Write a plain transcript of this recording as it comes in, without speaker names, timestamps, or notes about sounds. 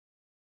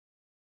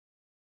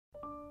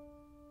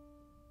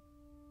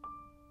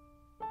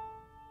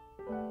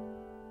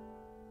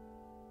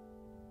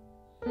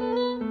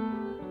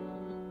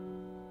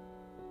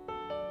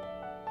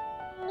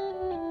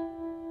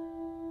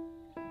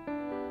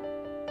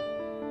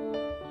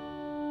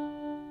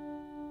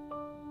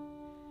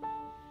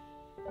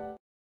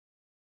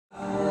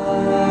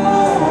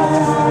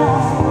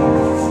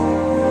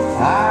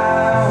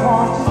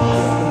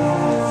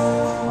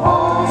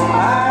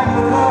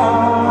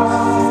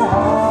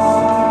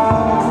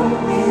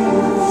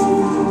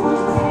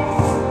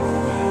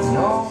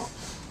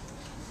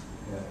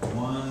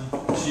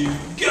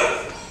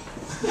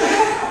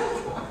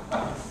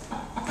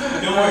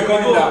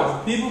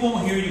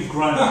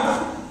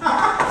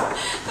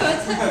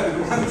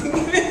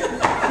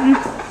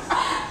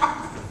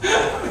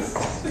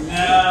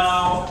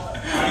Now,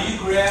 are you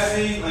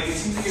grabbing, like it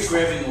seems like you're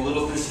grabbing a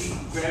little bit, is he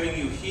grabbing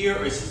you here,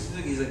 or it seems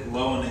like he's like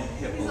low in the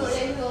hip? He's a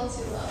little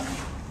too low.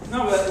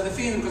 No, but the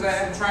feeling, because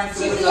I'm trying to...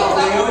 He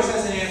always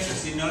has an answer,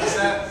 so you notice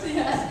that?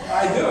 Yeah.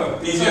 I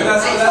do. You So do.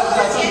 that's I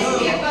that's told a you it has to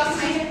be little... above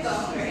my hip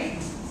bone, right?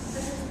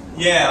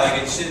 Yeah,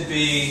 like it should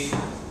be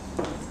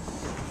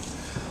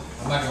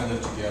I'm not going to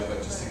lift you yet, but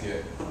just to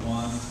get...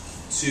 1,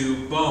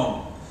 2,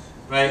 boom.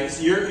 Right?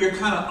 So you're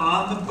kind of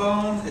on the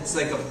bone, it's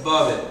like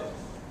above it.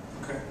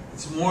 Okay.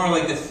 It's more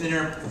like the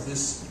thinner,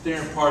 this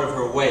thinner part of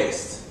her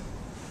waist.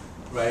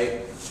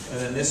 Right? And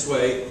then this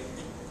way,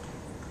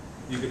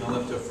 you can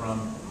lift her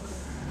from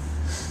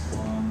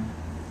 1,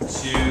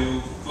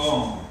 2,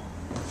 boom.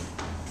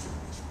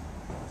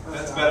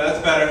 That's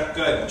better.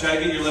 Good. Try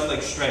to get your left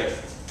leg straight.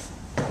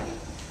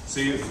 So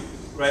you,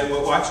 right,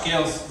 well, watch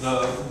Gail's,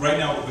 right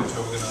now we're going to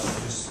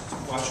just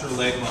watch her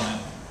leg line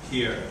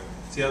here.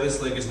 See how this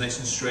leg is nice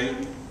and straight?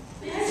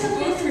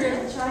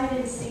 Try it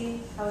and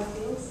see how it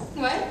feels.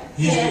 What?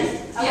 He's Yeah,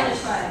 I want to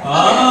try.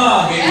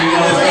 Ah, maybe you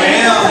know his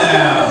Gail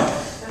now.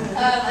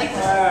 Like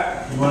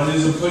that. You want to do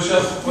some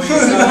push-ups before you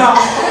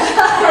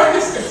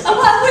Oh,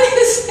 what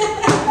is it?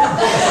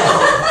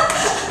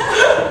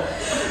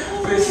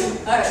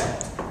 Alright.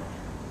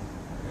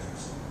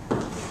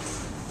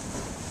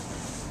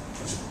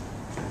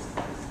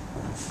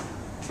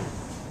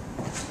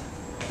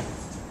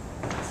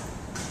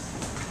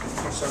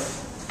 Sorry.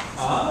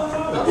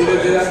 Ah, Did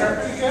that hurt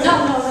pretty good? No.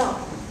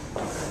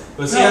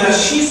 but see No, how but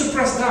this, she's to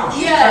press down.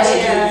 She Yeah,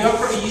 presses-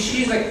 yeah.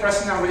 She's like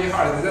pressing down really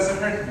hard. It doesn't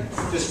hurt me.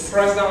 Just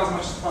press down as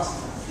much as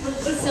possible.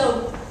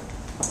 So,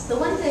 the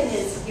one thing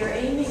is, you're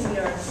aiming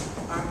your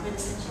armpit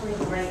essentially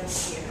right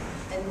here,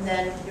 and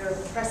then you're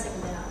pressing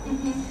down.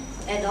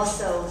 Mm-hmm. And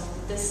also,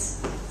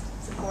 this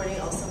supporting,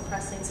 also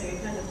pressing, so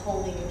you're kind of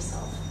holding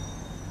yourself.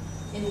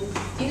 And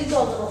you could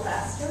go a little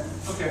faster.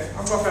 Okay,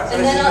 I'll go fast.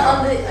 And then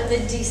on the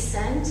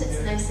descent,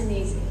 it's nice and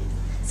easy.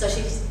 So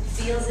she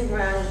feels the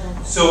ground and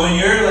then... so when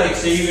you're like,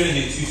 say you're going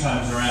to do 2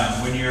 times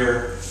around, when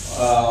you're 1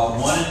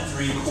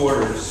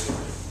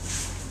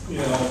 3/4, you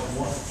know,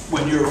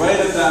 when you're right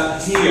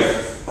about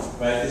here,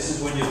 right, this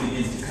is when you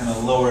begin to kind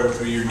of lower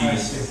through your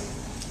knees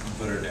and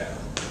put her down.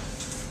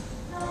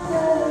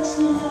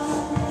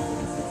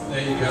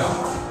 There you go.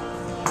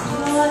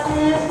 Right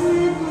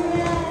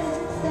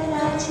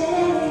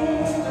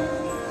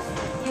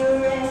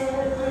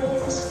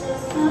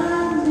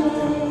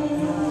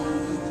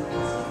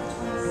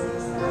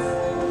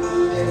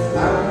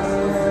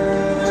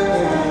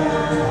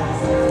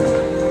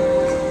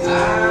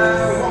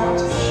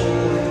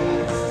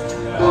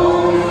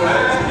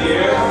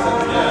here,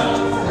 up and down.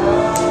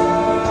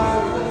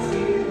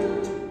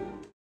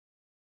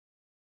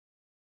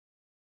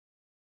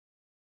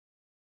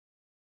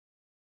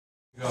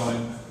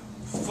 Going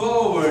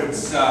forward,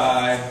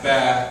 side,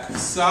 back,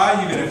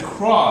 side. You're going to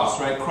cross,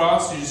 right?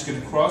 Cross. You're just going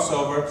to cross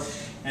over,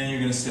 and you're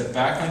going to step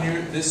back on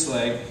your this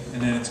leg,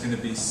 and then it's going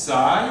to be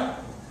side,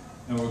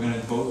 and we're going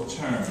to both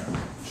turn,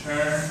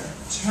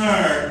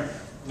 turn.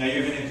 Now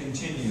you're going to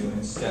continue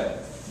and step,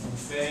 and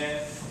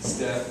fan,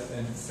 step,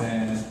 and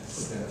fan,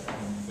 step,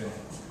 and fan.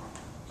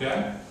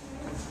 Okay?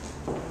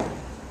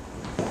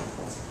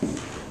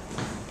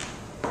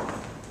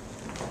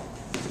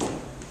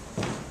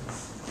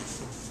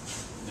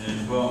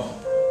 And boom.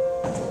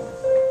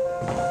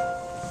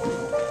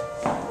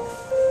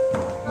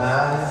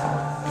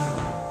 My